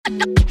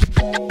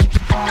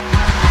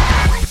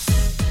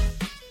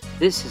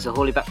This is a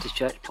Holy Baptist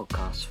Church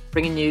podcast,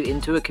 bringing you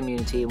into a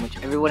community in which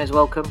everyone is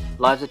welcome,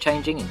 lives are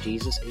changing, and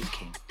Jesus is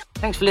King.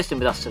 Thanks for listening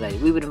with us today.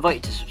 We would invite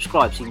you to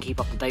subscribe so you can keep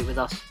up to date with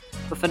us.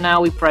 But for now,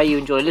 we pray you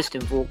enjoy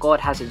listening for what God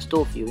has in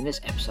store for you in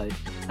this episode,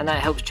 and that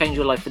it helps change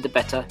your life for the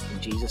better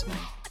in Jesus' name.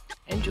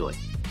 Enjoy.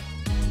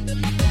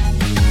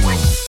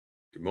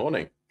 Good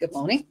morning. Good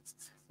morning.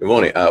 Good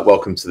morning.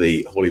 Welcome to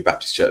the Holy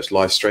Baptist Church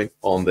live stream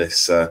on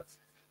this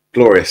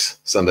glorious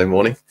Sunday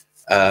morning.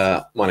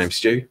 My name's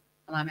Stu.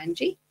 And I'm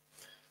Angie.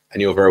 And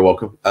you're very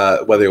welcome.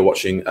 Whether you're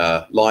watching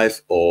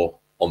live or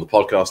on the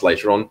podcast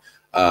later on,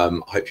 I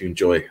hope you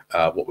enjoy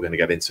what we're going to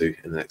get into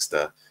in the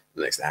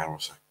next hour or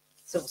so.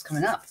 So what's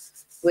coming up?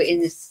 We're in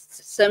this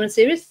sermon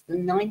series, the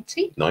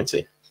 90.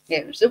 90. Yeah,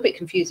 it's a little bit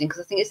confusing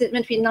because I think it's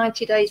meant to be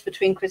 90 days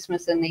between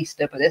Christmas and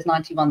Easter, but there's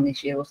 91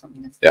 this year or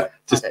something. Yeah,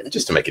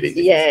 just to make it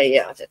easy.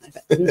 Yeah, I don't know.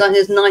 But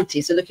there's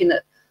 90, so looking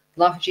at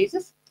the life of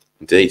Jesus.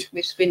 Indeed.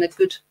 Which has been a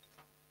good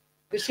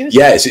series.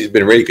 Yeah, it's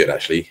been really good,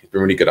 actually. It's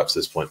been really good up to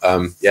this point.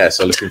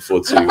 So looking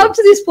forward to... Up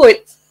to this point.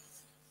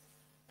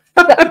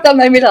 That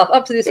made me laugh,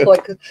 up to this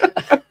point.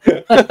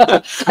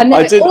 And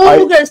then it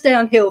all goes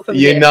downhill from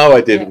here. You know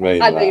I didn't mean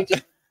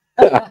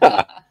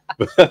that.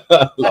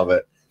 Love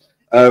it.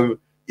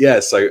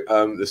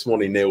 So this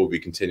morning Neil will be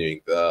continuing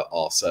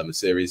our sermon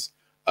series,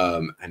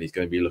 and he's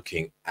going to be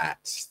looking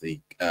at the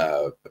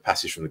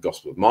passage from the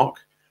Gospel of Mark,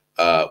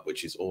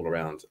 which is all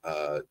around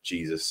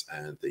Jesus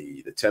and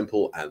the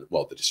temple and,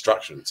 well, the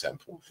destruction of the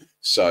temple.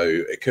 So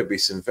it could be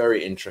some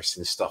very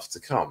interesting stuff to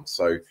come.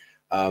 So,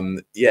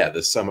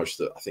 there's so much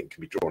that I think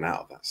can be drawn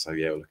out of that. So,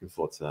 we're looking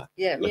forward to that.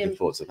 Yeah, looking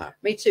forward to that.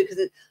 Me too, because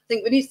I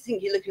think when you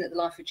think you're looking at the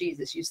life of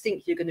Jesus, you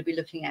think you're going to be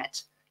looking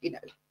at,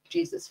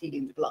 Jesus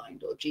healing the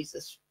blind or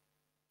Jesus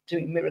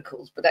doing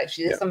miracles. But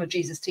actually, there's some of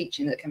Jesus'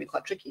 teaching that can be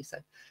quite tricky. So,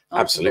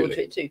 I'm looking forward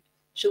to it too.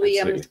 Shall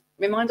we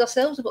remind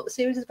ourselves of what the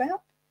series is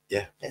about?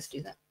 Yeah. Let's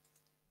do that.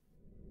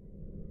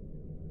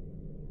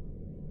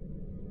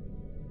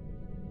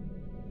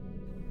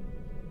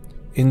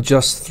 In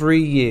just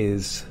 3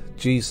 years,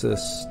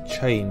 Jesus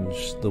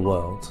changed the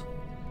world.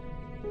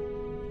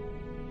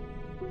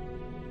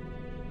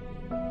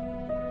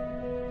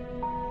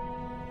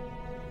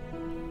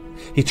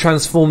 He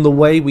transformed the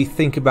way we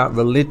think about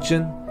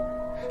religion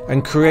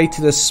and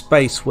created a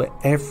space where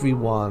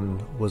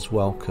everyone was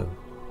welcome.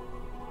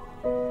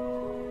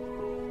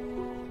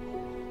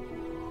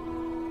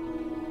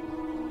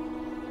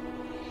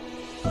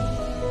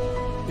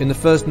 In the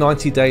first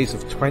 90 days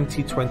of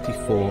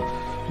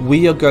 2024,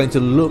 we are going to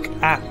look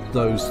at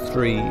those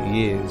 3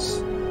 years,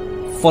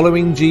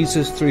 following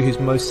Jesus through his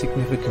most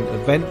significant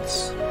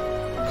events,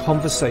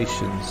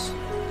 conversations,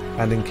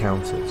 and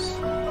encounters.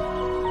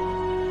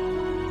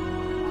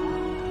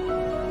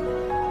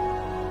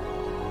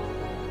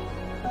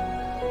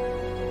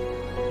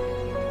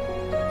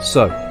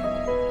 So,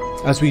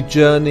 as we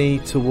journey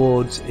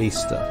towards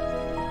Easter,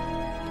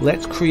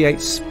 let's create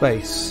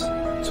space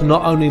to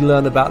not only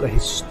learn about the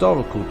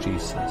historical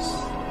Jesus,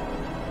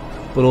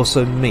 but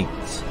also meet.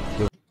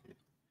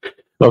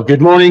 Well,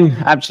 good morning.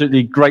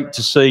 Absolutely great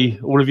to see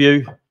all of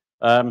you.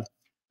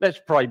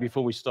 Let's pray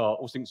before we start. I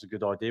always think it's a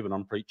good idea when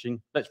I'm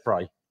preaching. Let's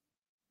pray.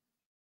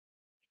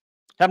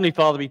 Heavenly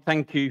Father, we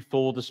thank you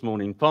for this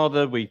morning.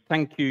 Father, we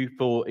thank you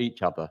for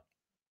each other.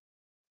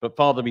 But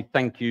Father, we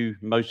thank you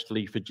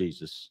mostly for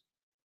Jesus.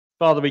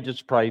 Father, we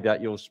just pray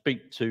that you'll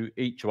speak to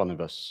each one of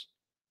us.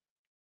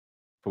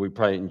 For we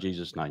pray it in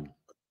Jesus' name.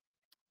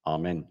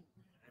 Amen.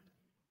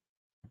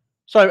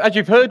 So, as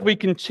you've heard, we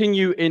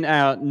continue in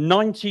our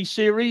 90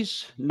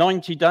 series,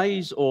 90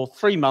 days or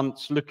 3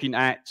 months, looking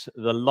at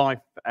the life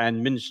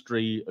and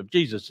ministry of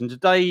Jesus. And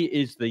today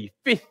is the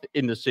 5th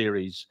in the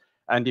series.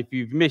 And if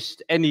you've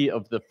missed any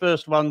of the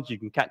first ones, you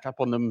can catch up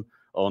on them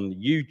on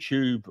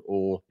YouTube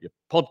or your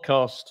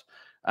podcast.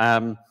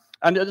 And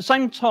at the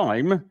same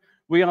time,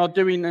 we are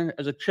doing,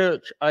 as a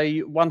church, a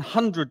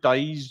 100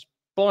 days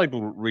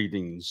Bible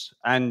readings.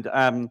 And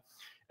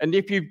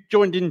if you've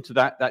joined into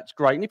that, that's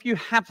great. And if you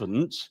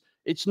haven't,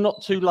 it's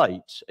not too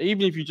late,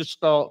 even if you just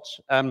start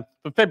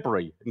for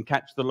February and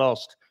catch the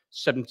last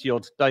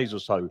 70-odd days or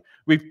so.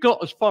 We've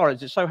got, as far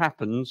as it so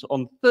happens,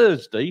 on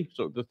Thursday,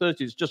 so the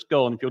Thursday is just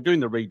gone, if you're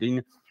doing the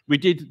reading, we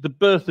did the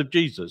birth of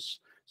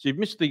Jesus. So you've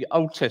missed the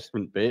Old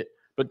Testament bit,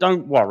 but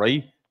don't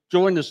worry,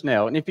 join us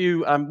now. And if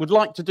you would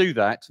like to do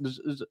that,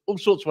 there's all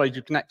sorts of ways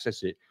you can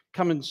access it.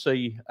 Come and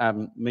see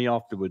me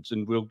afterwards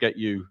and we'll get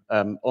you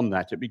on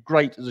that. It'd be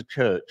great as a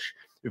church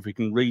if we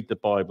can read the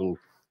Bible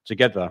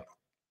together.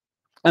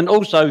 And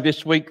also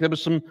this week, there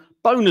was some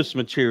bonus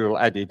material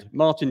added.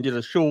 Martin did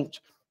a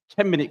short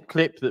 10-minute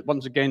clip that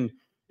once again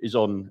is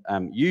on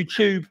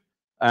YouTube.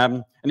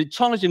 And it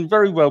ties in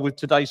very well with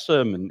today's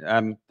sermon.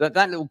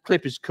 That little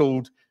clip is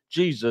called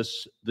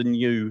Jesus, the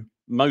New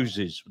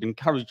Moses. Would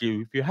encourage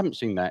you, if you haven't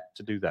seen that,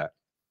 to do that.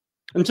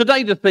 And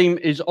today the theme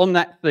is on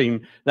that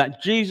theme,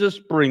 that Jesus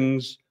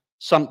brings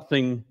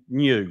something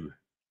new.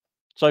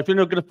 So if you're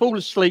not going to fall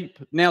asleep,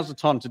 now's the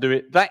time to do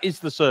it. That is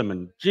the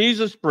sermon.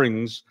 Jesus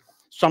brings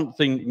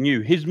something new.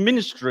 His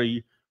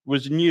ministry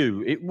was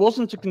new. It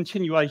wasn't a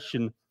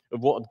continuation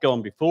of what had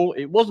gone before.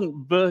 It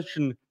wasn't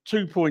version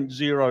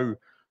 2.0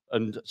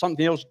 and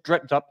something else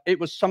dreamt up. It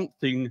was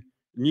something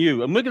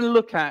new. And we're going to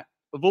look at,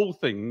 of all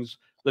things,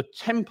 the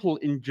temple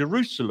in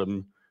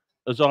Jerusalem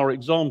as our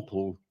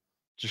example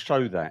to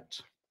show that.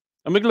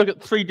 And we're going to look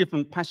at 3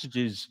 different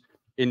passages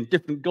in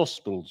different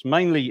Gospels,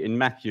 mainly in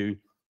Matthew,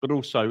 but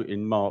also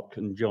in Mark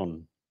and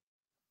John.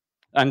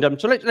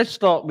 And so let's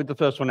start with the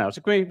first one now.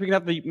 So we can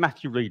have the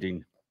Matthew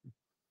reading.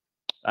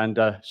 And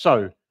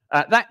so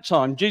at that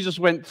time, Jesus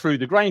went through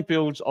the grain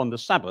fields on the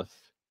Sabbath.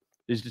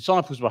 His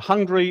disciples were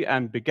hungry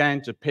and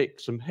began to pick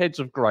some heads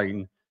of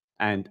grain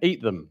and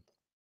eat them.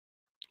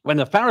 When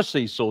the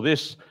Pharisees saw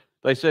this,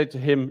 they said to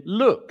him,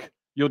 "Look,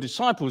 your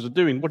disciples are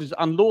doing what is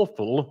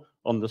unlawful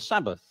on the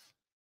Sabbath."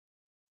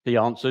 He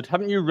answered,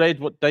 "Haven't you read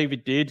what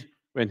David did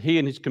when he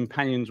and his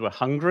companions were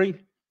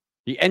hungry?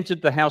 He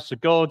entered the house of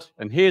God,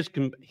 and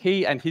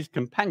he and his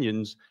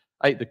companions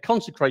ate the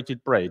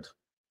consecrated bread,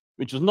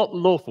 which was not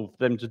lawful for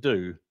them to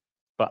do,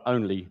 but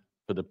only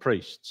for the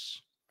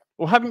priests.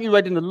 Or haven't you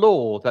read in the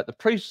law that the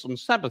priests on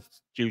Sabbath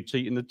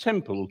duty in the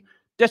temple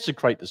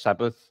desecrate the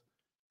Sabbath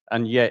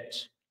and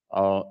yet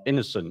are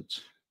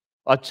innocent?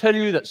 I tell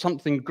you that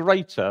something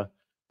greater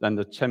than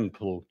the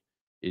temple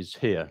is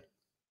here."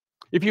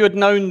 If you had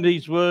known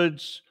these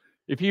words,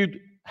 if you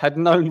had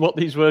known what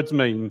these words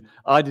mean,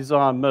 "I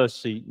desire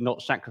mercy,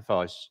 not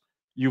sacrifice,"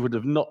 you would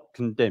have not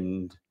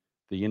condemned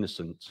the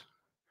innocent.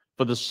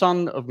 For the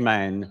Son of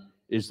Man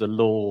is the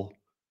Lord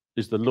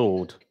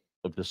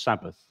of the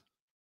Sabbath.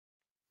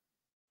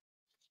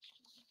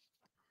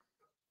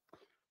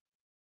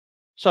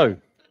 So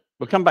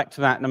we'll come back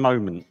to that in a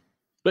moment.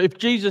 But if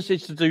Jesus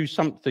is to do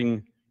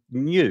something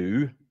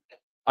new,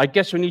 I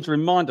guess we need to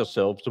remind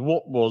ourselves of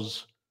what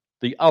was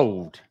the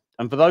old.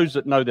 And for those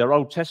that know their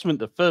Old Testament,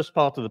 the first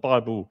part of the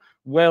Bible,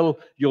 well,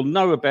 you'll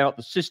know about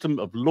the system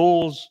of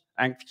laws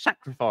and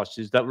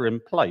sacrifices that were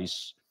in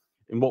place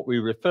in what we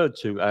refer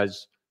to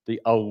as the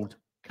Old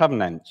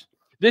Covenant.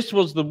 This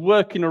was the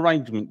working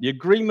arrangement, the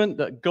agreement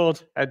that God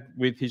had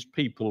with his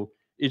people,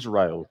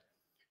 Israel.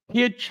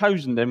 He had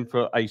chosen them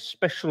for a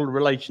special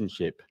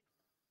relationship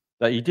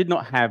that he did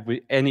not have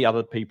with any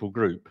other people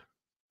group.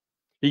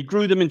 He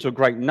grew them into a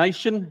great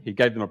nation. He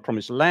gave them a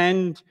promised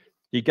land.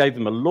 He gave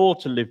them a law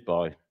to live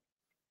by.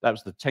 That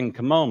was the 10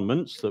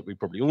 Commandments that we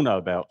probably all know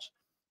about.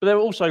 But there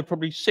were also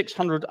probably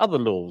 600 other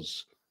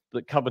laws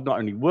that covered not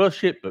only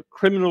worship, but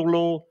criminal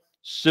law,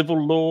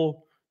 civil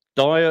law,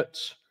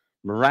 diet,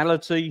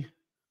 morality,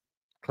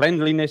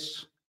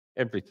 cleanliness,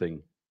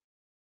 everything.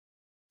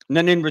 And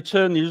then in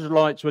return, the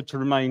Israelites were to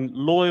remain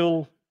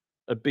loyal,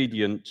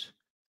 obedient,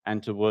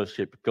 and to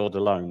worship God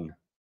alone.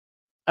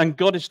 And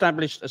God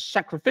established a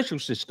sacrificial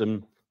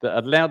system that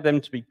allowed them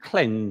to be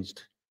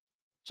cleansed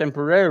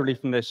temporarily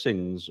from their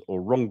sins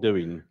or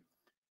wrongdoing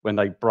when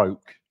they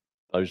broke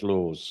those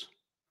laws.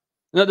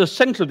 And at the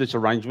center of this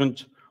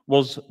arrangement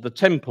was the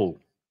temple.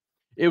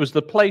 It was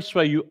the place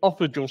where you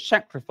offered your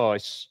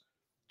sacrifice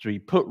to be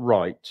put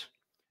right,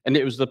 and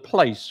it was the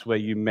place where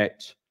you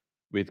met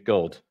with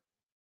God.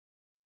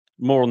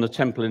 More on the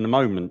temple in a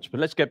moment, but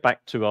let's get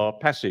back to our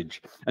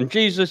passage. And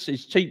Jesus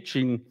is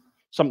teaching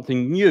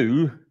something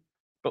new,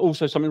 but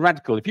also something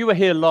radical. If you were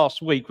here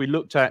last week, we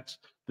looked at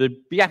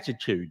the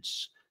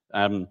Beatitudes,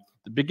 the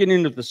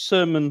beginning of the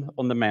Sermon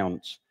on the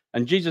Mount.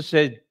 And Jesus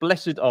said,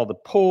 "Blessed are the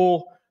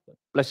poor,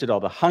 blessed are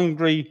the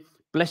hungry,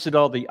 blessed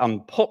are the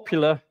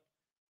unpopular,"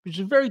 which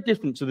is very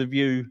different to the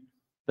view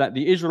that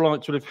the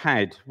Israelites would have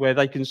had, where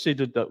they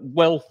considered that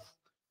wealth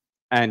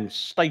and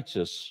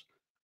status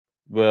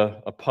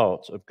were a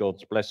part of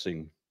God's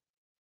blessing.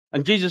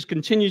 And Jesus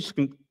continues to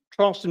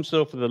contrast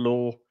himself with the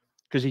law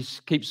because he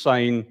keeps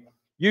saying,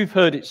 "You've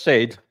heard it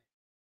said,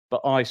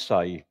 but I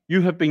say.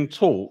 You have been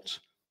taught,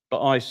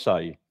 but I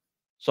say."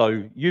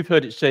 So you've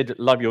heard it said,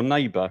 love your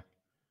neighbor,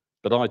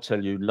 but I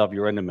tell you, love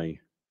your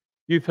enemy.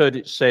 You've heard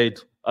it said,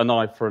 an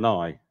eye for an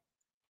eye,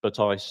 but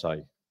I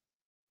say.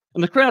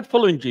 And the crowd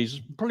following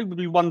Jesus probably would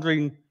be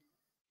wondering,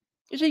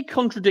 is he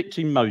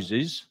contradicting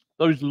Moses,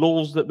 those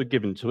laws that were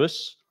given to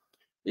us?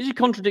 Is he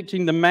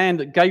contradicting the man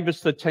that gave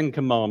us the 10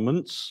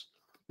 Commandments,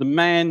 the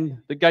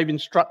man that gave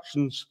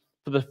instructions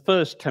for the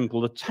first temple,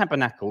 the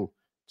tabernacle,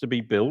 to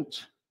be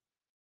built?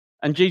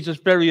 And Jesus,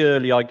 very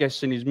early, I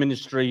guess, in his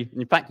ministry,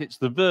 in fact, it's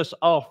the verse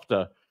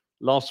after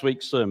last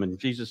week's sermon,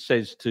 Jesus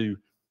says to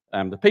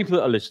the people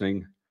that are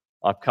listening,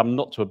 "I've come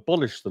not to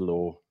abolish the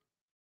law,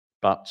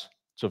 but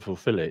to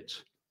fulfill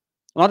it."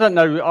 And I don't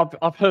know,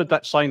 I've heard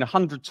that saying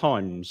 100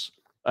 times,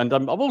 and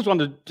I've always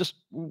wondered just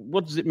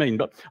what does it mean?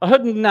 But I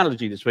heard an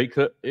analogy this week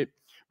that it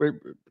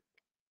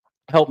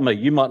helped me.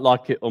 You might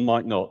like it or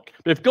might not.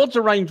 But if God's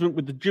arrangement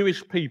with the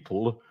Jewish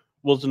people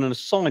was an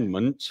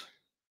assignment,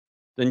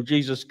 then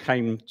Jesus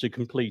came to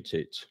complete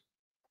it.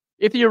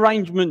 If the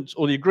arrangement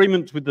or the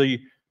agreement with the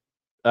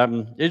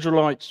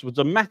Israelites was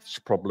a maths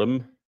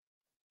problem,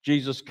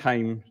 Jesus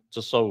came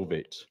to solve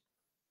it.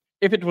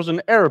 If it was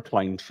an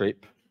aeroplane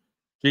trip,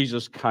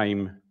 Jesus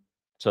came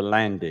to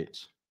land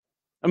it.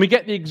 And we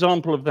get the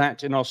example of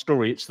that in our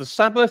story. It's the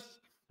Sabbath,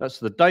 that's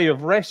the day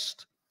of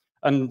rest.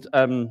 and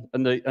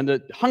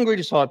the hungry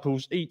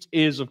disciples eat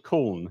ears of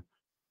corn.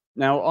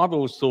 Now, I've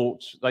always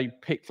thought they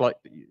picked I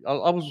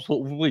always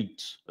thought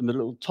wheat and the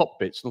little top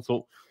bits, and I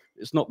thought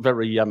it's not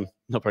very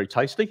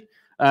tasty.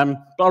 But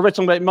I read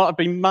somewhere it might have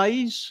been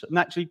maize and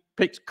actually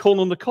picked corn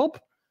on the cob,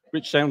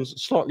 which sounds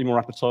slightly more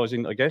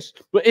appetizing, I guess.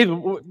 But it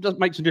doesn't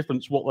make a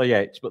difference what they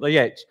ate, but they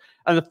ate.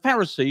 And the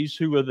Pharisees,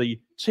 who were the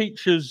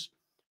teachers,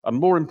 and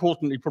more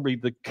importantly, probably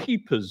the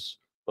keepers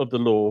of the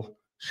law,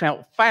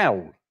 shout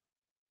foul.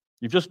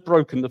 You've just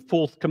broken the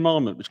fourth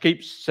commandment,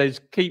 which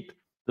says, keep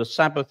the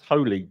Sabbath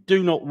holy,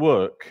 do not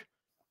work.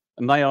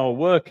 And they are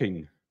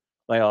working,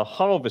 they are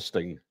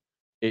harvesting,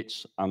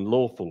 it's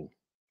unlawful.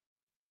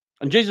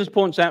 And Jesus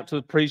points out to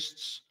the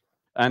priests,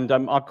 and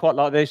I quite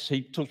like this,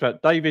 he talks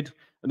about David,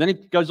 and then he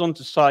goes on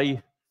to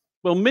say,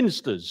 well,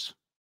 ministers,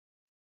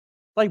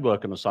 they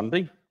work on a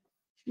Sunday.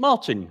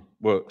 Martin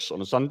works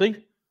on a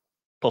Sunday,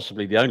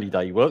 possibly the only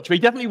day he works, but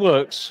he definitely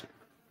works.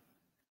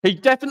 He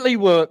definitely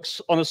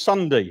works on a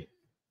Sunday.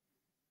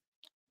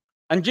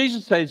 And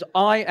Jesus says,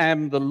 I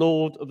am the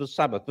Lord of the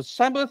Sabbath. The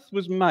Sabbath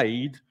was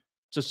made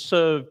to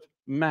serve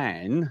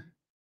man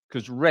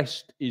because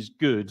rest is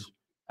good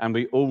and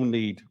we all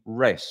need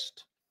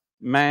rest.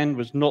 Man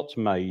was not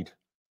made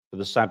for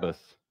the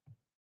Sabbath.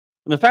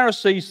 And the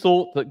Pharisees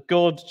thought that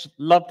God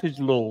loved his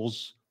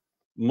laws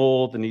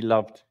more than he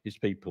loved his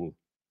people.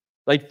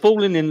 They'd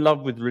fallen in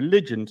love with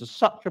religion to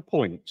such a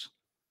point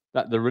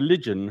that the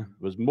religion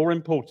was more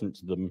important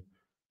to them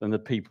than the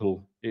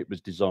people it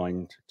was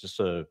designed to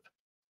serve.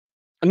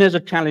 And there's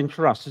a challenge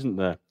for us, isn't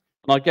there?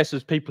 And I guess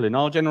there's people in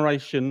our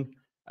generation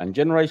and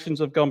generations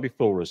have gone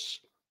before us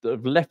that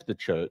have left the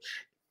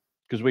church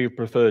because we have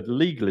preferred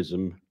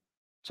legalism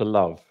to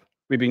love.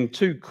 We've been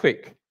too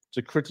quick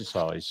to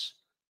criticize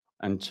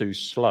and too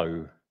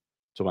slow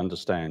to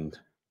understand.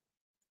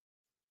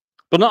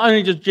 But not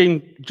only does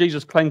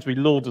Jesus claim to be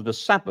Lord of the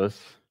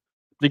Sabbath,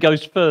 but he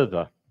goes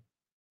further.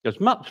 He goes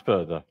much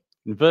further.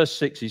 In verse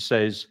 6, he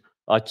says,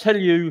 I tell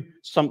you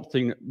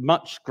something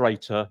much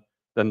greater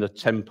than the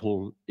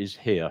temple is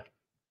here.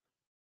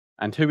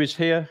 And who is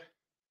here?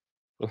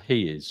 Well,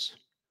 he is.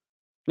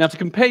 Now, to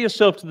compare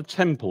yourself to the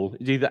temple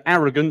is either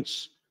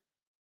arrogance,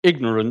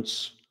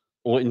 ignorance,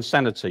 or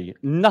insanity.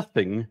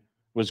 Nothing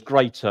was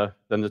greater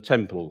than the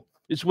temple.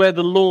 It's where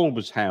the law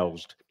was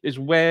housed. It's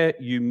where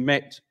you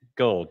met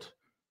God.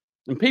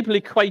 And people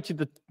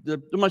equated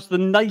almost the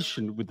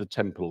nation with the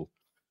temple.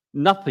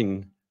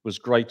 Nothing was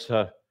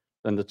greater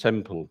than the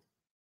temple.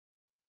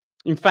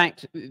 In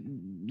fact,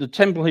 the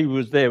temple he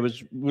was there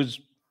was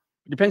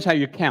depends how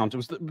you count. It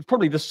was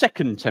probably the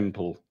second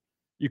temple.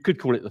 You could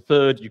call it the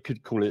third, you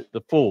could call it the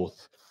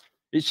fourth.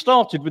 It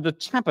started with the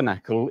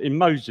tabernacle in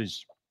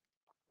Moses.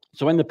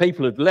 So when the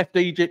people had left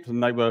Egypt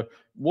and they were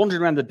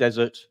wandering around the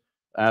desert,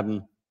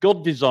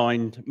 God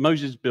designed,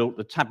 Moses built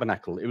the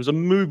tabernacle. It was a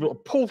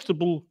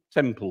portable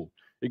temple.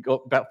 It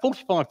got about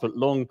 45 foot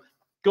long.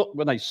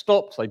 When they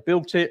stopped, they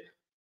built it.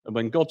 And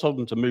when God told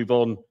them to move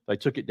on, they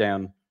took it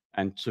down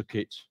and took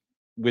it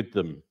with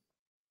them.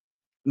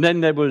 And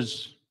then there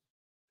was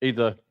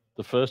either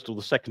the first or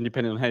the second,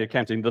 depending on how you're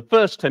counting. The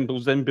first temple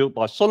was then built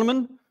by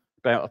Solomon,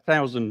 about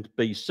 1000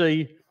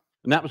 BC,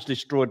 and that was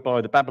destroyed by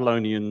the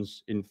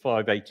Babylonians in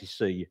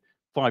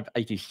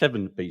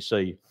 587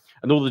 BC,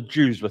 and all the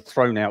Jews were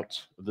thrown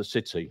out of the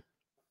city.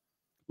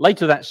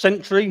 Later that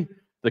century,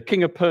 the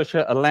king of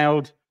Persia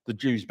allowed the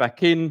Jews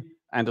back in,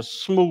 and a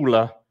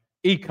smaller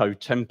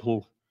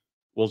eco-temple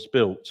was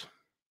built.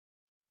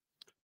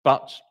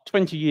 But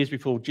 20 years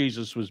before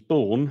Jesus was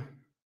born,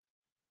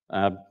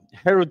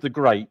 Herod the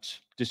Great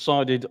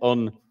decided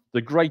on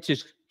the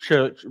greatest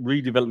church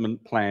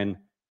redevelopment plan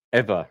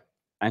ever,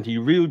 and he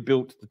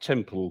rebuilt the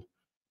temple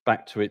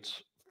back to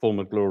its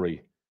former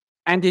glory.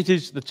 And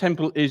the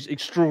temple is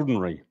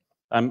extraordinary.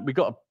 We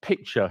got a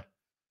picture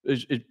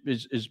as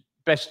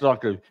best as I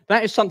could.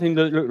 That is something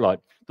that it looked like.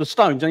 The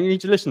stones, and you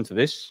need to listen to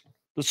this,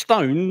 the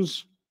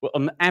stones were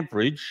on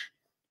average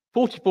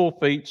 44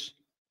 feet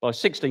by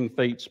 16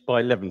 feet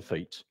by 11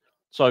 feet.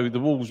 So the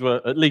walls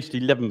were at least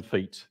 11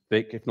 feet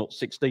thick, if not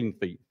 16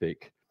 feet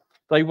thick.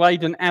 They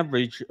weighed an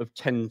average of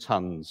 10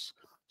 tons.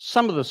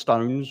 Some of the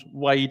stones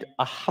weighed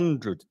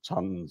 100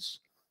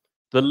 tons.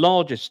 The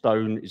largest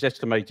stone is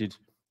estimated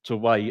to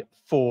weigh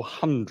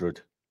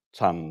 400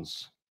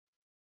 tons.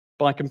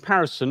 By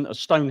comparison, a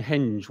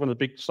Stonehenge, one of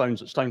the big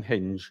stones at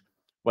Stonehenge,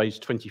 weighs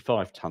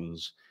 25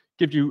 tons.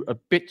 Gives you a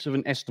bit of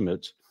an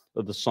estimate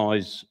of the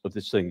size of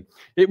this thing.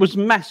 It was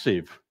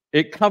massive.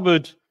 It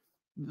covered,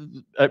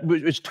 it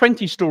was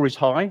 20 stories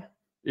high.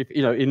 If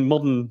you know, in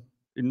modern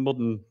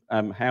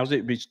houses,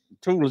 it'd be as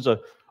tall as an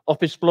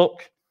office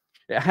block.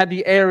 It had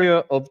the area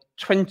of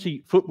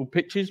 20 football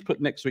pitches put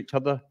next to each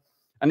other,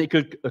 and it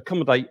could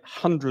accommodate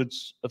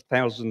hundreds of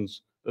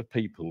thousands of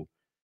people.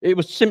 It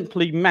was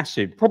simply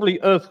massive, probably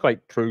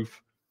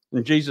earthquake-proof.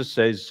 And Jesus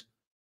says,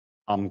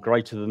 I'm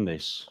greater than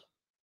this.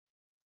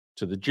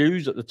 To the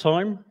Jews at the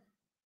time,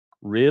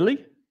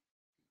 really?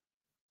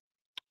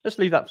 Let's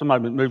leave that for a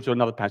moment and move to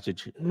another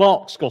passage.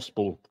 Mark's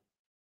Gospel.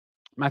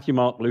 Matthew,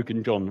 Mark, Luke,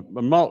 and John.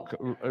 Mark,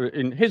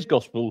 in his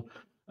Gospel,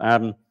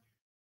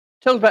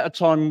 tells about a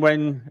time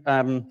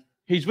when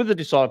he's with the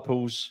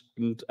disciples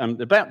and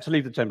about to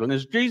leave the temple. And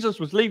as Jesus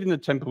was leaving the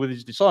temple with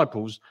his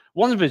disciples,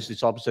 one of his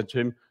disciples said to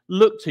him,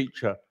 "Look,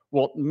 teacher,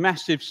 what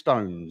massive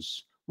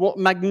stones, what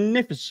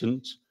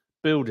magnificent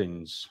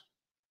buildings."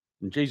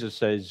 And Jesus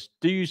says,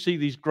 "Do you see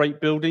these great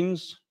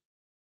buildings?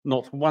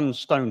 Not one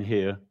stone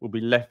here will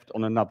be left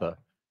on another.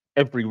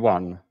 Every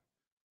one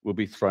will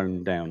be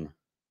thrown down."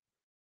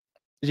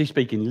 Is he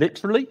speaking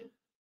literally?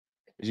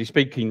 Is he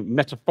speaking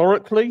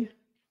metaphorically?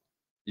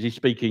 Is he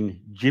speaking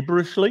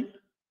gibberishly?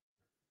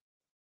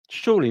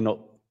 Surely not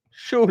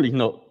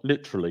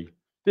literally.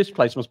 This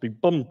place must be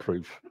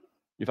bomb-proof,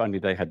 if only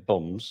they had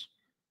bombs.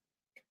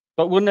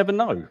 But we'll never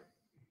know,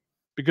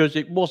 because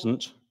it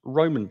wasn't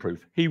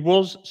Roman-proof. He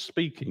was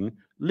speaking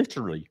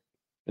literally.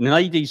 And in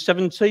AD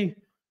 70,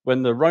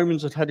 when the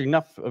Romans had had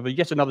enough of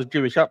yet another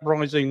Jewish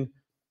uprising,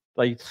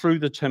 they threw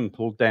the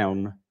temple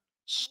down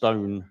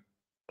stone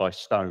by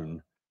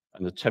stone,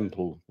 and the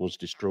temple was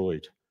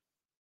destroyed.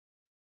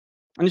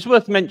 And it's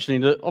worth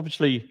mentioning that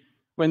obviously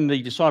when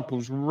the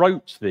disciples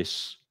wrote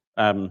this,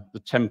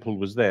 the temple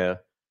was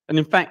there. And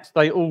in fact,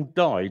 they all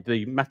died.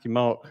 Matthew,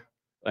 Mark,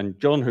 and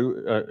John,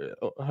 who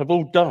have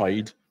all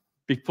died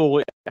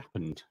before it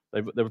happened.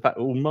 They were in fact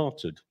all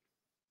martyred.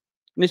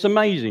 And it's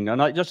amazing.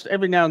 And I just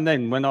every now and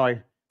then when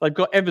they've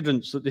got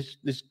evidence that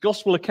this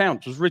gospel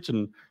account was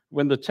written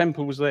when the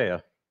temple was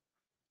there.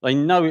 They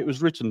know it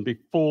was written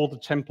before the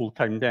temple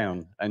came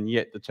down, and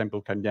yet the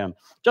temple came down.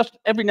 Just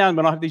every now and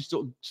then I have these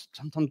sort of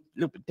sometimes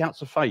little bit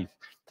doubts of faith.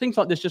 Things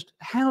like this, just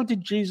how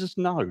did Jesus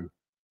know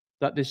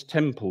that this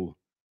temple,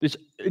 this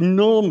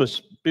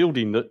enormous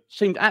building that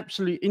seemed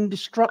absolutely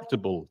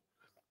indestructible,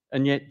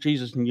 and yet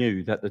Jesus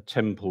knew that the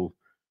temple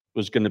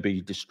was going to be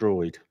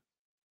destroyed?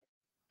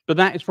 But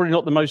that is probably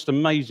not the most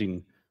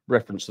amazing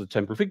reference to the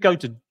temple. If we go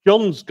to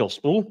John's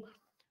Gospel,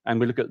 and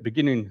we look at the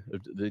beginning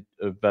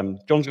of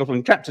John's Gospel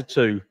in chapter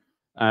 2,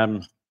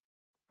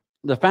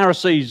 the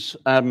Pharisees,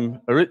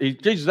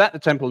 Jesus is at the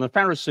temple, and the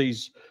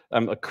Pharisees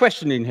are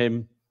questioning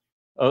him,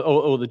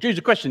 or the Jews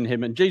are questioning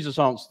him, and Jesus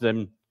answered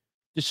them,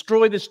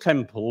 "Destroy this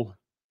temple,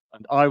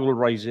 and I will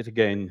raise it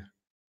again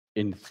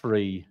in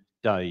 3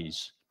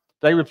 days."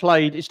 They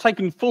replied, "It's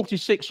taken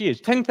 46 years.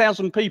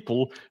 10,000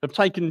 people have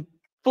taken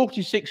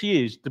 46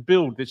 years to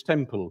build this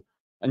temple,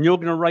 and you're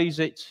going to raise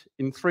it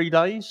in 3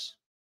 days?"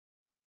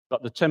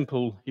 But the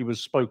temple he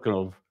was spoken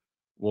of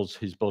was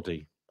his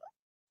body.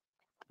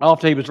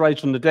 After he was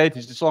raised from the dead,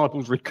 his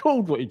disciples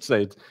recalled what he'd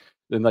said.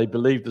 Then they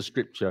believed the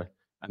scripture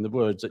and the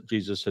words that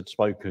Jesus had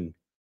spoken.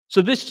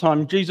 So this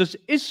time, Jesus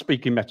is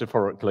speaking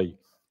metaphorically.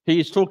 He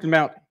is talking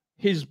about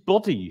his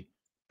body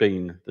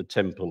being the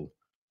temple,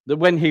 that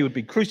when he would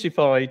be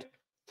crucified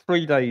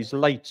 3 days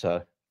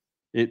later,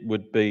 it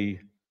would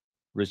be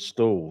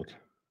restored.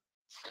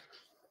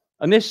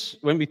 And this,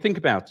 when we think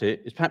about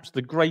it, is perhaps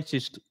the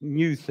greatest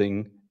new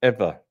thing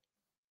ever.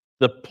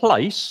 The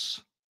place,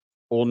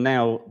 or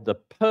now the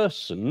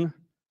person,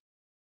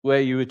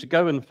 where you were to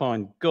go and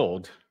find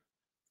God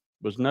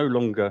was no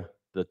longer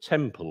the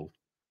temple,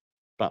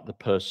 but the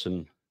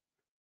person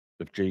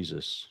of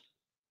Jesus.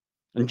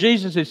 And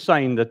Jesus is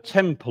saying the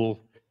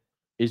temple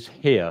is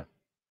here.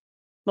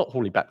 Not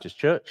Holy Baptist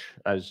Church,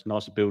 as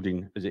nice a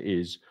building as it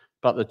is,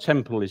 but the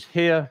temple is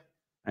here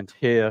and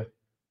here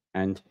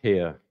and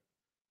here.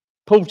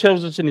 Paul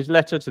tells us in his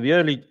letter to the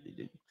early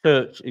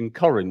church in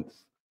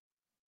Corinth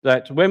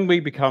that when we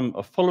become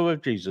a follower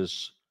of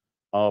Jesus,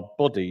 our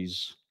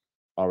bodies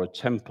are a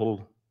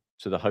temple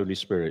to the Holy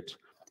Spirit.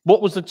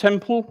 What was the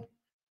temple?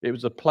 It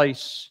was a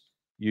place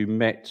you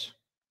met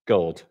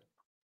God.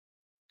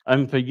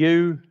 And for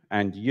you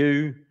and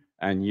you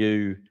and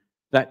you,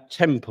 that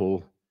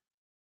temple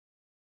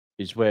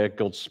is where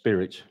God's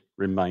Spirit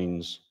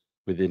remains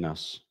within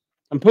us.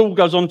 And Paul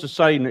goes on to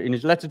say in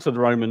his letter to the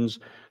Romans,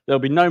 there'll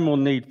be no more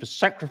need for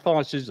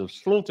sacrifices of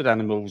slaughtered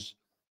animals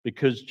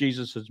because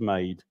Jesus has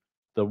made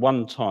the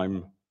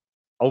one-time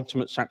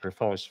ultimate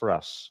sacrifice for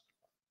us,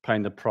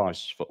 paying the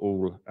price for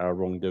all our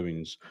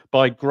wrongdoings.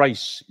 By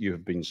grace you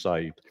have been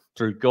saved,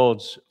 through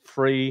God's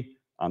free,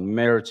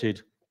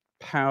 unmerited,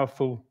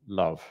 powerful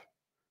love.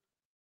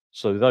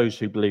 So those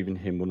who believe in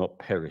him will not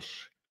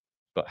perish,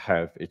 but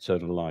have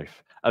eternal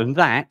life. And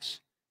that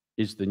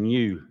is the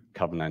new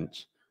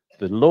covenant.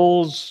 The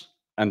laws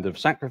and the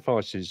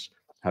sacrifices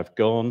have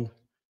gone.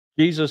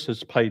 Jesus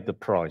has paid the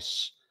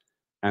price,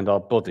 and our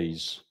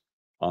bodies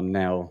are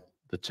now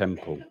the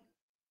temple.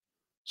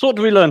 So what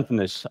do we learn from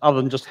this,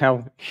 other than just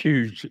how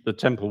huge the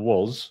temple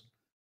was?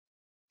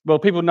 Well,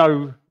 people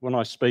know when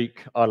I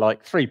speak, I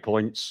like 3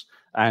 points,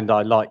 and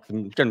I like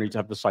them generally to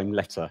have the same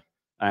letter,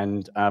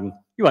 and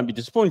you won't be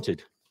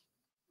disappointed.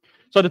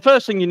 So the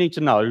first thing you need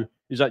to know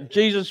is that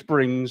Jesus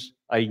brings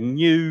a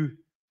new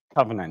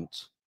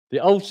covenant. The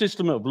old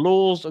system of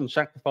laws and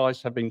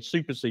sacrifice have been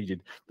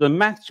superseded. The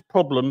maths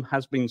problem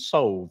has been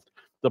solved.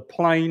 The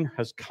plane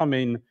has come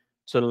in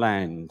to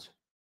land.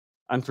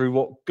 And through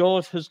what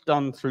God has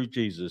done through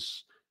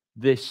Jesus,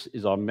 This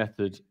is our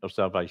method of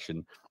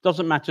salvation.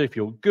 Doesn't matter if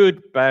you're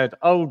good, bad,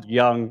 old,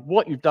 young,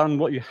 what you've done,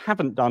 what you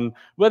haven't done,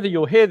 whether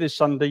you're here this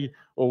Sunday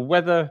or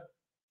whether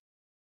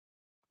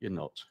you're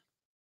not,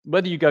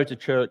 whether you go to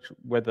church,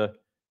 whether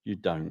you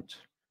don't.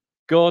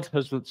 God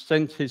has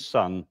sent his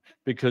son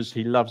because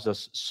he loves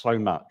us so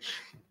much.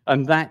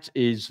 And that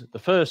is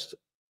the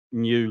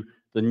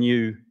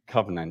new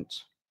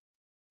covenant.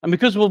 And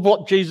because of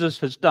what Jesus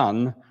has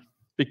done,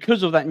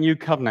 because of that new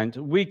covenant,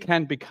 we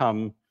can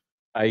become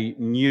a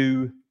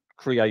new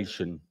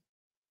creation.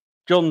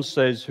 John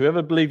says,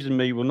 whoever believes in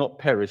me will not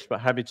perish, but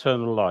have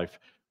eternal life.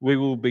 We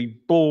will be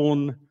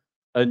born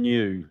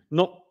anew,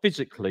 not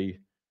physically,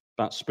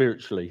 but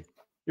spiritually.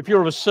 If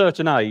you're of a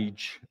certain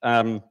age,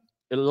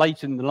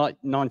 late in the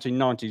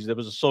 1990s, there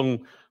was a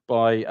song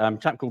by a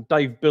chap called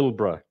Dave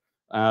Bilbrough,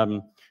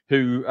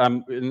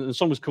 the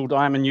song was called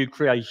I Am a New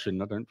Creation.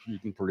 You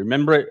can probably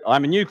remember it. I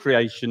am a new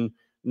creation,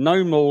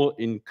 no more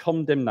in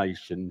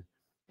condemnation.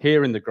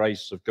 Here in the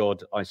grace of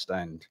God I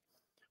stand.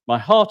 My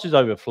heart is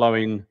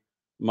overflowing.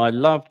 My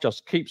love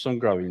just keeps on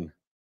growing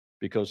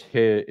because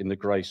here in the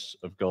grace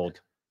of God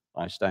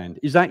I stand.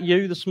 Is that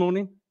you this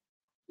morning?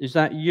 Is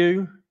that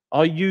you?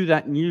 Are you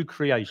that new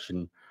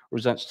creation, or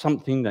is that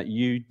something that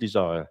you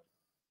desire?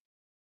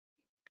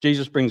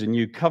 Jesus brings a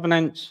new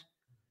covenant.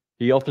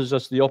 He offers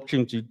us the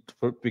opportunity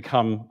to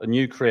become a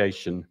new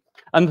creation.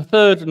 And the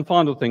third and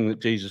final thing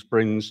that Jesus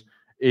brings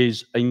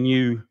is a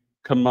new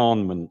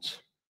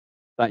commandment,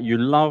 that you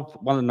love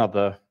one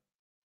another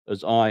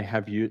as I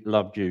have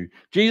loved you.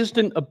 Jesus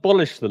didn't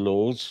abolish the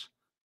laws.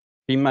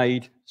 He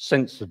made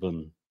sense of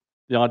them.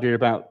 The idea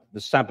about the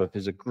Sabbath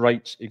is a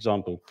great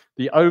example.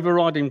 The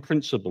overriding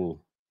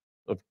principle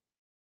of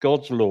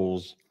God's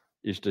laws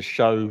is to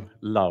show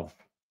love,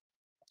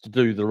 to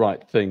do the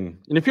right thing.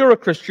 And if you're a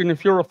Christian,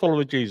 if you're a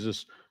follower of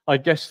Jesus, I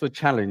guess the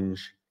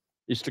challenge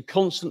is to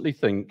constantly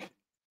think,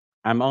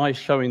 am I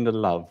showing the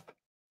love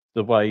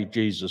the way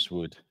Jesus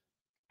would?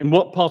 In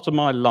what part of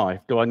my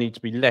life do I need to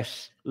be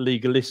less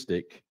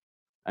legalistic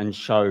and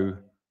show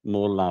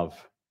more love?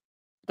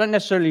 I don't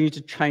necessarily need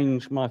to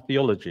change my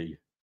theology,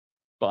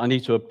 but I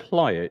need to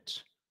apply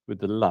it with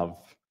the love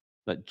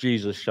that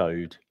Jesus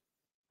showed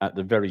at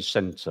the very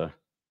center,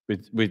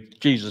 with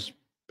Jesus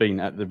being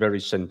at the very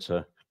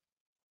center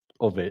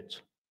of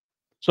it.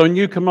 So a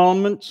new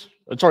commandment,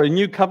 a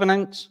new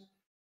covenant,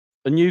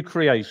 a new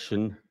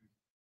creation,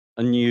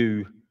 a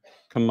new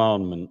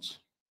commandment.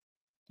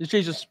 Is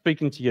Jesus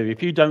speaking to you?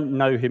 If you don't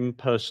know him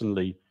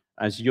personally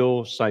as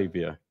your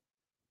Savior,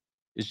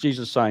 is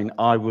Jesus saying,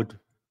 I would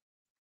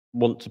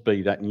want to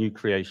be that new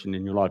creation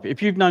in your life?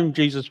 If you've known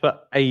Jesus for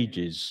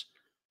ages,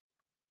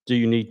 do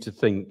you need to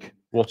think,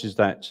 what is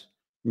that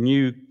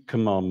new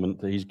commandment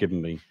that he's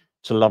given me?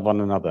 To love one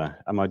another.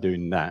 Am I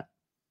doing that?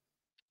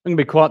 I'm going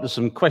to be quiet. There's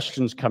some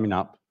questions coming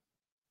up.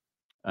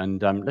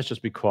 And let's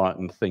just be quiet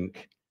and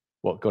think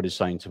what God is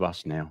saying to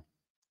us now.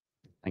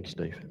 Thank you,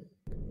 Steve.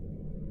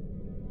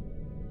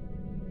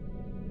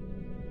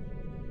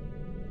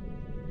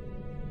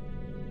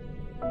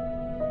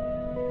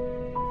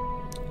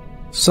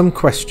 Some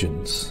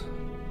questions.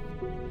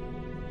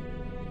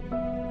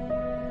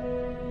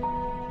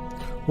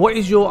 What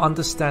is your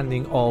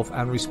understanding of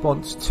and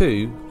response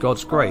to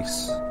God's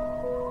grace?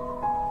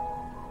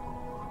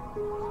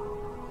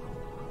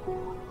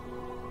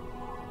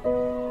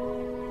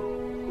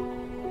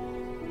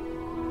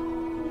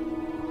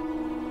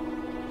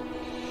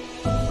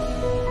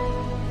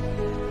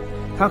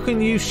 How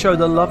can you show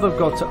the love of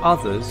God to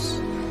others,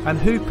 and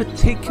who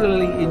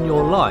particularly in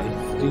your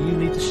life do you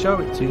need to show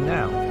it to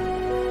now?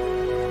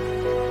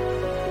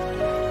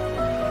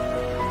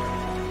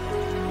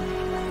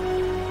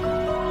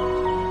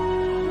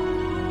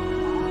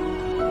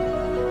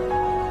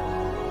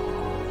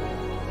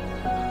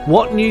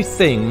 What new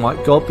thing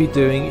might God be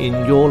doing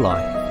in your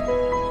life?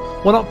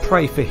 Why not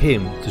pray for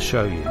him to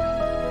show you?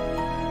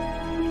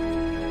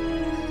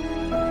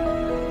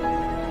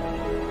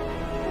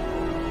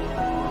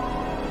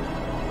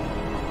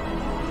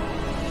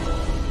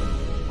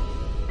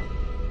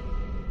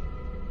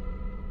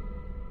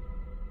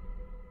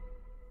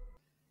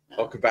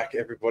 Welcome back,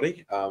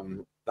 everybody.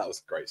 That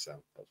was a great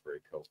sound. That was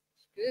very cool.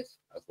 Good.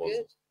 That was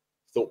Good.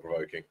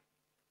 thought-provoking.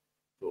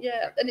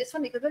 Yeah, and it's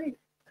funny because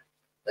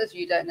those of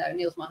you who don't know,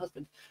 Neil's my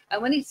husband, and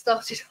when he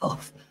started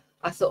off,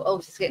 I thought, oh,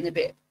 this is getting a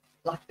bit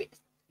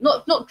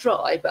not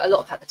dry, but a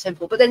lot about the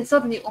temple. But then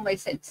suddenly it all made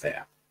sense.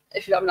 Yeah.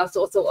 If you know, I mean, I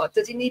sort of thought, oh,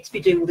 does he need to be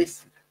doing all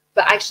this?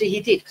 But actually,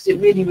 he did, because it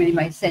really, really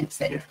made sense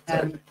then.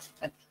 And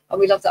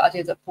we love that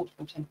idea of that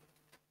portable temple.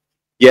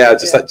 Yeah,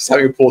 just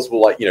having a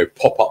portable,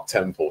 pop-up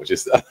temple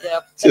just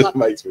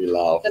makes me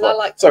laugh. Then I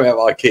like something out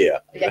of IKEA.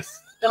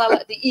 Yes. Then I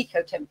like the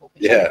eco temple,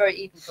 which is a very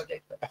even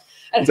project. But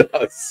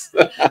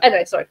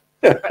anyway, sorry.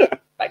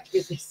 Back to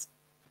business.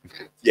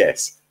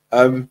 Yes.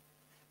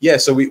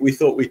 So we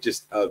thought we'd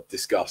just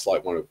discuss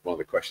one of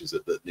the questions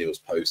that Neil's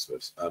posed to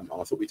us. I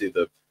thought we'd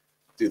do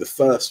the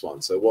first one.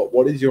 So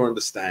what is your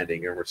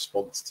understanding and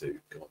response to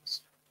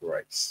God's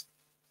grace?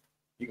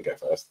 You can go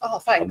first. Oh,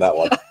 thanks. On that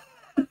one.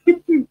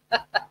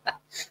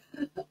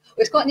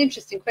 it's quite an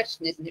interesting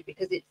question, isn't it?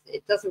 Because it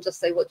doesn't just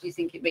say what do you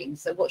think it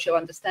means. So what's your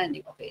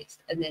understanding of it,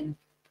 and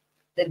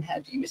then how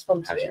do you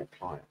respond to How do it? you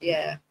apply it?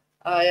 Yeah,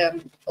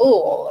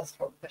 Oh, that's a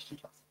problem question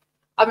to ask.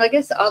 I mean, I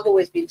guess I've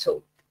always been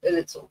taught, and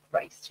it's all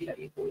grace. You know,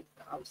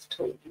 I was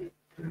taught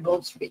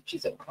God's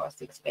riches at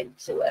Christ's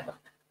expense or whatever.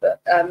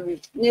 But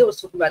Neil was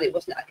talking about it,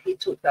 wasn't it? He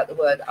talked about the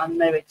word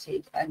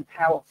unmerited and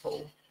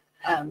powerful,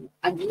 and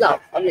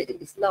love. I mean,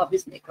 it's love,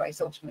 isn't it?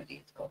 Grace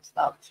ultimately is God's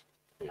love,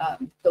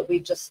 that we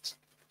just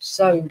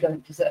so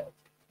don't deserve.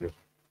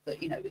 That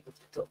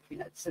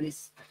so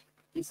this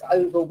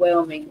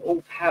overwhelming,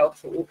 all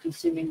powerful, all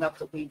consuming love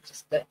that we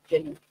just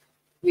genuinely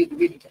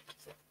really don't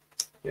deserve.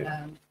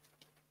 Yeah.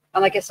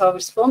 And I guess our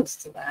response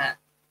to that,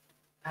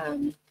 our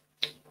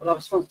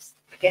response,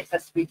 I guess,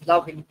 has to be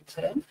love in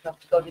return, love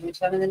to God in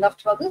return, and then love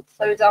to others.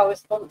 So is our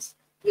response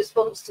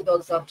to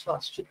God's love to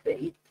us should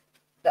be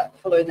that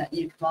following that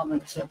new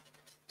commandment to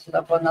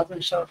love one another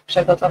and show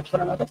God's love to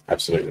one another.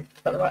 Absolutely. Is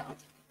that the right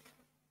answer?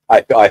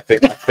 I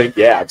think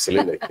yeah,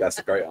 absolutely. That's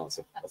a great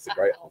answer.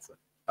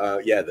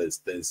 Yeah, there's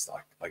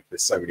like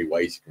there's so many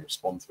ways you can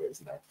respond to it,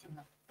 isn't there?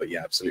 But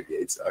yeah, absolutely.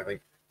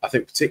 I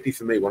think particularly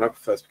for me, when I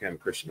first became a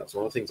Christian, that's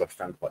one of the things I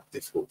found quite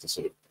difficult to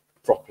sort of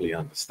properly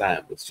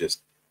understand, was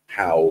just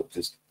how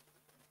just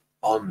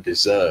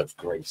undeserved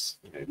grace,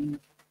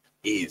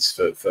 is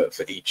for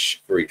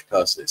each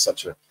person. It's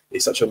such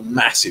a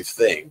massive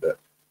thing that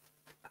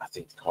I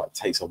think it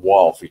takes a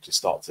while for you to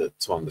start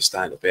to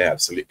understand it. But yeah,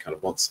 absolutely, kind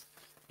of once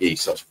you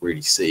start to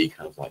really see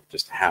kind of like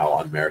just how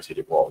unmerited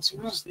it was,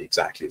 just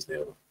exactly as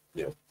Neil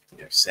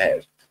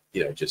said,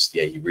 you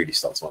really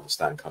start to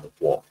understand kind of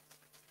what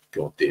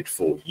God did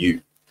for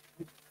you,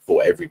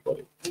 for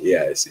everybody.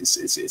 Yeah, it's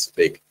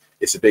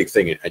a big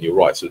thing, and you're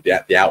right. So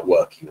the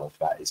outworking of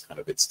that is kind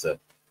of it's to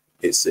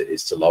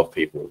love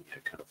people,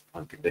 kind of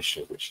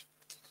unconditional, which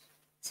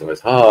it's always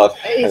hard.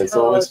 It's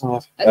always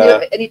hard.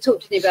 And he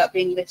talked to me about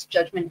being less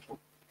judgmental.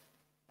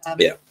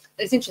 Yeah,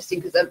 it's interesting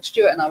because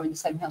Stuart and I were in the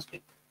same house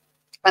group,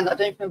 and I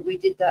don't remember we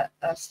did that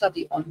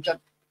study on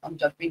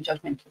being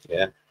judgmental.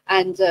 Yeah,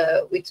 and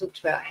we talked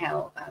about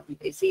how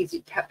it's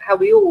easy, how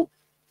we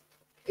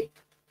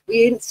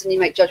instantly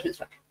make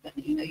judgments. Like,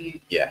 you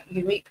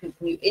meet people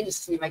and you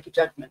instantly make a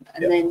judgment,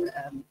 and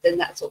then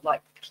that's sort of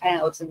like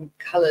clouds and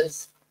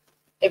colours,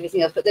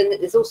 everything else. But then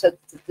there's also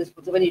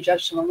when you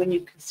judge someone, when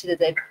you consider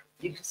their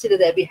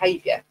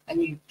behaviour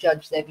and you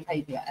judge their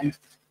behaviour and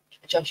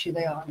judge who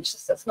they are. And it's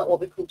just, that's not what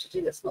we're called to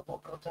do. That's not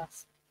what God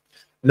does.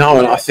 No,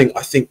 and I think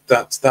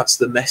that's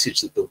the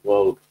message that the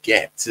world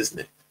gets, isn't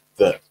it?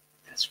 That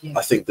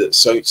I think that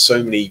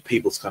so many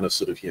people kind of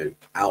sort of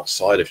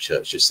outside of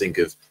church just think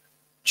of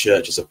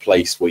church as a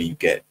place where you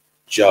get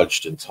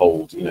judged and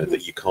told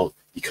that you can't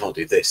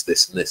do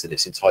this and this, and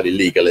it's entirely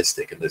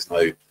legalistic, and there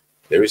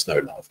is no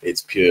love.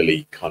 It's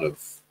purely kind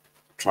of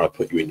trying to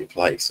put you in your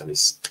place, and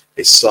it's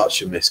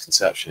such a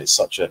misconception. It's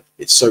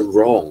so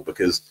wrong,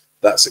 because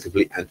that's a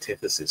complete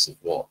antithesis of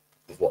what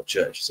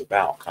church is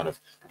about. Kind of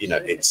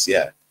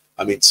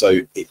I mean,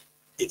 so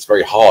it's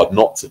very hard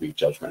not to be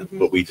judgmental,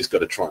 but we just got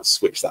to try and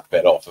switch that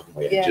bit off, haven't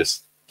we? And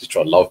just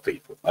try to love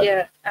people.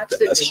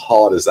 Absolutely. As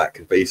hard as that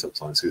can be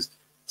sometimes, because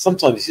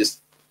sometimes you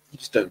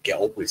just don't get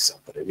on with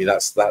somebody. I mean,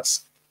 that's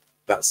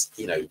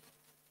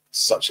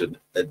such an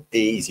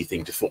easy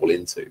thing to fall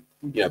into,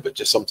 but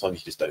just sometimes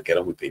you just don't get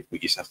on with people.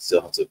 You just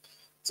still have to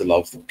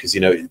love them, because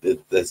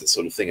there's a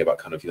sort of thing about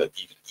kind of you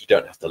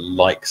don't have to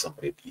like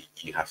somebody, but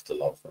you have to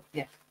love them.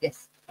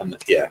 And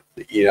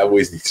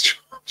always need to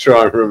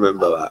try and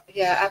remember that.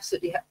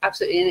 Absolutely.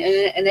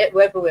 And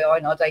wherever we are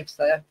in our day to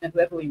day,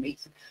 whoever we meet,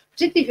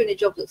 particularly if you're in a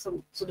job that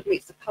sort of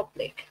meets the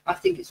public, I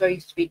think it's very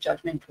easy to be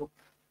judgmental.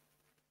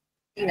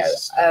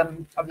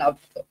 I'm a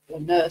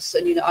nurse,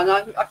 and and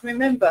I can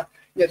remember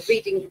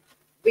reading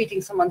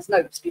someone's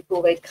notes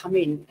before they'd come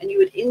in, and you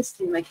would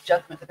instantly make a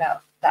judgment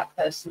about that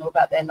person or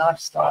about their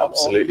lifestyle.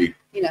 Absolutely.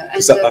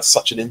 And that's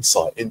such an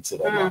insight into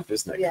their life,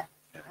 isn't it? Yeah.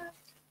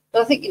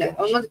 But I think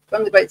one of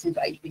the great things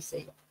about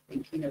HBC, I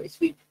think it's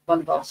one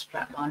of our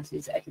strap lines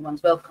is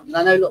everyone's welcome, and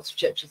I know lots of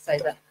churches say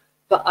that,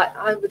 but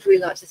I would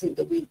really like to think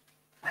that we,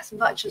 as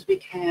much as we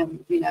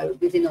can,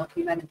 within our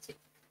humanity,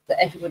 that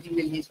everybody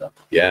really is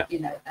welcome. Yeah.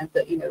 And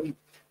that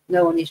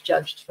no one is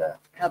judged for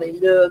how they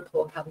look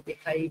or how they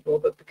behave,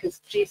 but because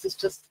Jesus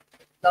just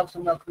loves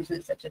and welcomes and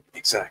etc.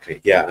 Exactly.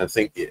 Yeah, and I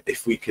think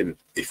if we can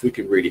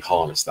really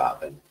harness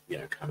that, then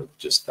kind of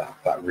just that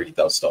really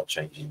does start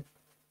changing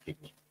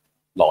people's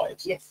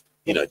lives. Yes.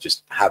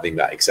 Just having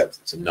that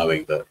acceptance and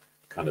knowing that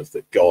kind of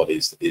that God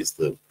is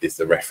the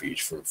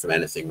refuge from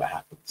anything that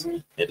happens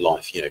in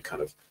life.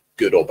 Kind of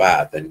good or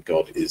bad, then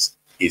God is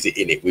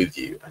in it with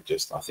you. And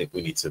just I think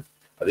we need to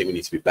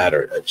be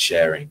better at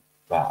sharing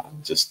that,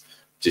 and just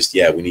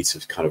we need to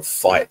kind of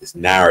fight this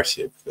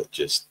narrative that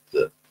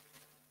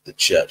the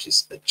church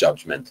is a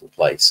judgmental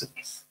place, and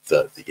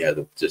that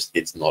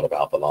it's not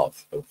about the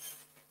love of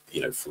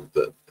from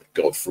that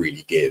God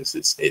freely gives.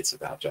 It's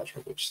about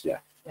judgment, which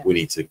we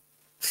need to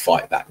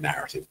fight that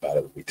narrative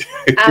better than we do.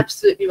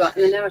 Absolutely right,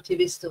 and the narrative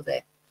is still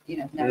there.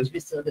 Narrative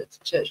is still that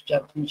the church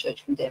judged and the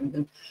church condemned,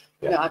 and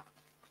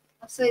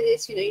I'll say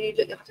this, you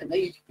look, I don't know,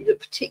 you look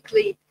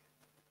particularly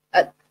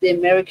at the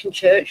American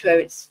church, where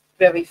it's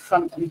very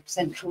front and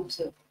central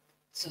to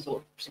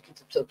sort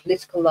of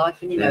political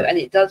life, and and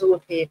it does all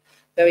appear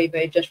very,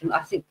 very judgmental.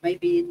 I think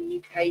maybe in the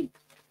UK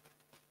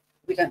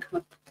we don't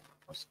come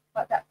across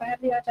quite that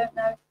badly. I don't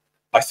know.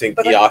 I think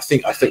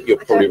you're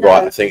probably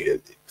right. I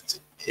think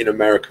in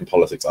American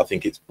politics, I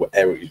think it's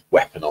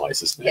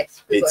weaponized, isn't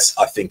it? Yes,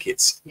 I think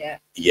it's I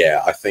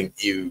think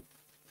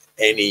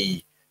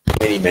any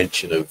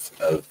mention of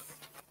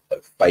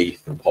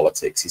faith and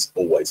politics is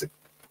always a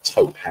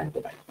total hand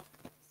grenade.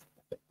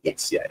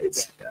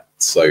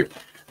 So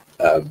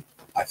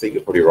I think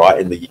you're probably right.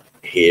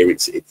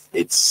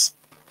 It's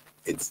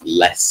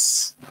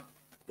less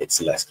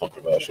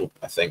controversial,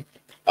 I think,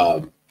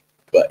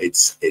 but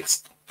it's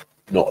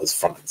not as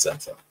front and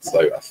center.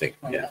 So I think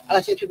And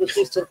I think people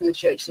do talk in the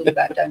church all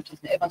about don't,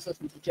 isn't it? Everyone's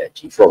listening to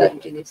churches. Don't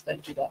do this,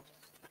 don't do that.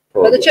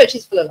 But the church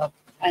is full of love,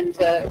 and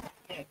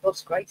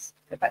God's grace.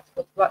 Go back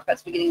to right back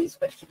to the beginning of this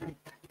question.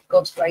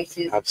 God's grace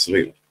is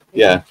absolutely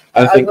I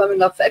think overwhelming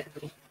love for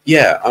everybody.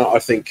 I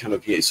think kind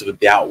of sort of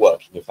the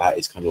outworking of that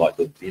is kind of like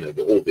all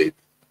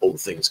the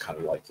things kind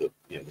of like the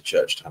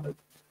church kind of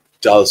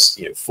does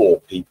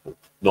for people,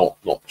 not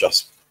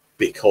just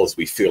because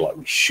we feel like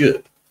we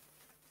should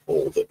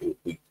or that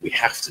we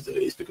have to do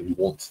it, is because we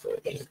want to do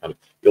it. Kind of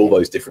all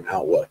those different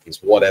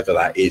outworkings, whatever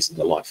that is in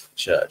the life of the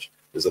church.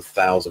 There's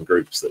 1,000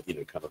 groups that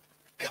kind of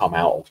come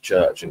out of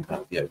church and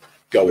kind of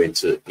go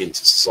into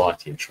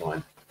society and try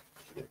and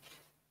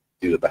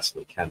do the best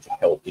they can to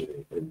help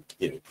and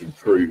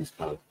improve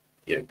kind of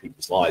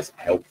people's lives and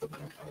help them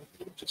and kind of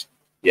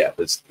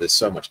there's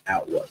so much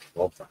outworking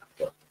of that,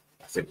 but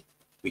I think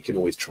we can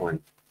always try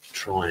and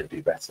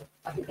do better.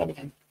 I think I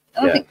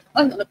think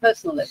on a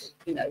personal level,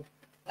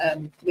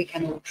 we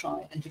can all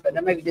try and do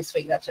better. Maybe this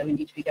week that's where we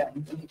need to be going.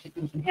 We need to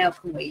be thinking, how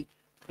can we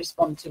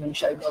respond to and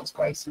show God's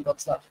grace and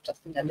God's love just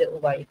in a little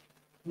way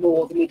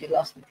more than we did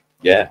last week?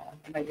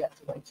 Maybe that's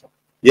the way to.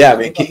 I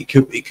mean, it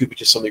could be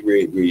just something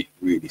really, really,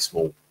 really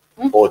small,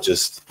 or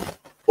just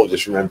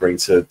remembering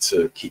to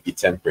keep your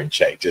temper in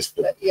check. Just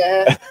for,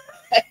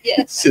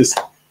 it's just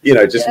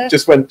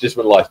just when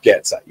life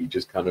gets at you,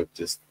 just kind of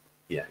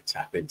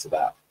tap into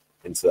that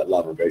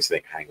love and go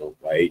think, hang on,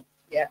 wait,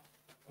 come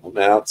on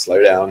now,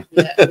 slow down.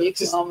 You love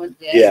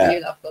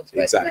God's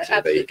grace.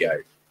 Exactly. There you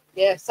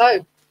go.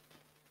 So,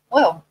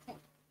 well,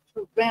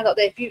 we'll round up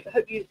there.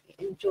 Hope you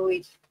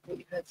enjoyed what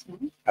you've heard this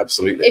morning.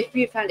 Absolutely. If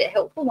you found it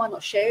helpful, why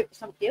not share it with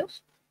somebody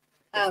else?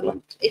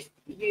 If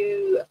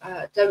you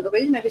don't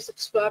already, maybe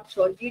subscribe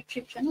to our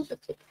YouTube channel.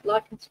 Just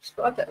like and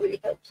subscribe. That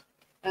really helps.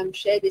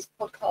 Share this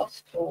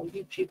podcast or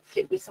YouTube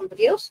clip with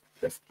somebody else.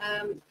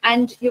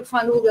 And you'll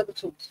find all the other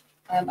tools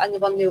and the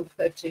one Neil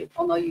referred to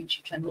on our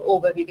YouTube channel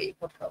or wherever you get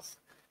your podcasts.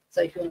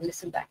 So if you want to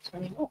listen back to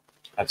any more.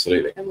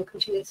 Absolutely. And we'll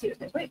continue to see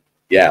it next week.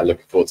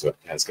 Looking forward to it.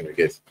 It's going to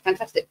be good.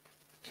 Fantastic.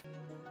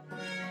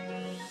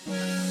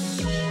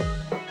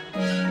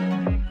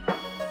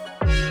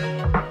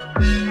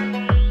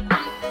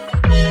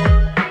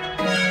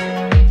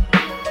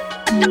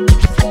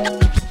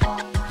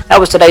 That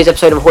was today's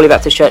episode of Hawley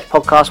Baptist Church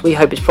podcast. We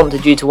hope it's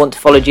prompted you to want to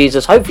follow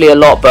Jesus, hopefully a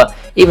lot, but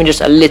even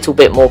just a little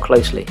bit more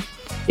closely.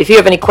 If you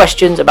have any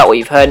questions about what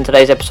you've heard in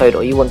today's episode,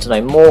 or you want to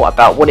know more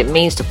about what it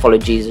means to follow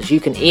Jesus, you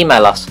can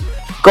email us,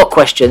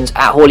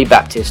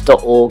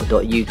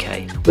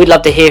 gotquestions@hawleybaptist.org.uk. We'd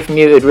love to hear from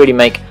you. It would really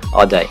make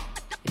our day.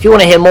 If you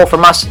want to hear more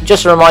from us,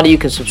 just a reminder, you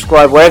can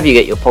subscribe wherever you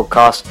get your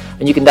podcasts,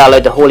 and you can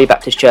download the Hawley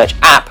Baptist Church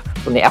app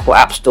from the Apple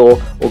App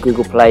Store or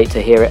Google Play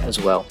to hear it as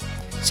well.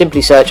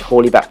 Simply search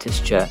Hawley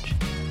Baptist Church.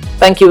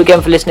 Thank you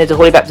again for listening to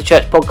Hawley Baptist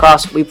Church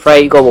podcast. We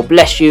pray God will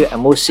bless you,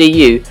 and we'll see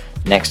you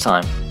next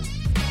time.